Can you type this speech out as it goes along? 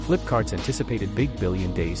Flipkart's anticipated Big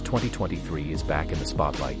Billion Days 2023 is back in the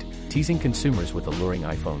spotlight, teasing consumers with alluring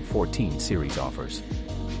iPhone 14 series offers.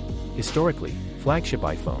 Historically, flagship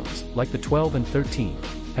iPhones, like the 12 and 13,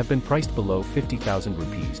 have been priced below 50,000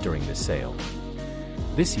 rupees during this sale.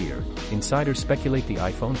 This year, insiders speculate the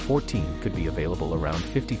iPhone 14 could be available around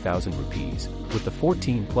 50,000 rupees, with the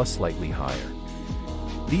 14 Plus slightly higher.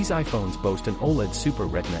 These iPhones boast an OLED Super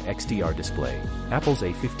Retina XDR display, Apple's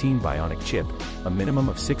A15 Bionic chip, a minimum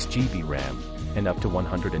of 6 GB RAM, and up to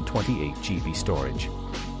 128 GB storage.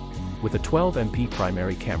 With a 12MP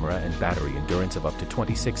primary camera and battery endurance of up to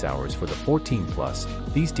 26 hours for the 14 Plus,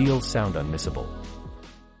 these deals sound unmissable.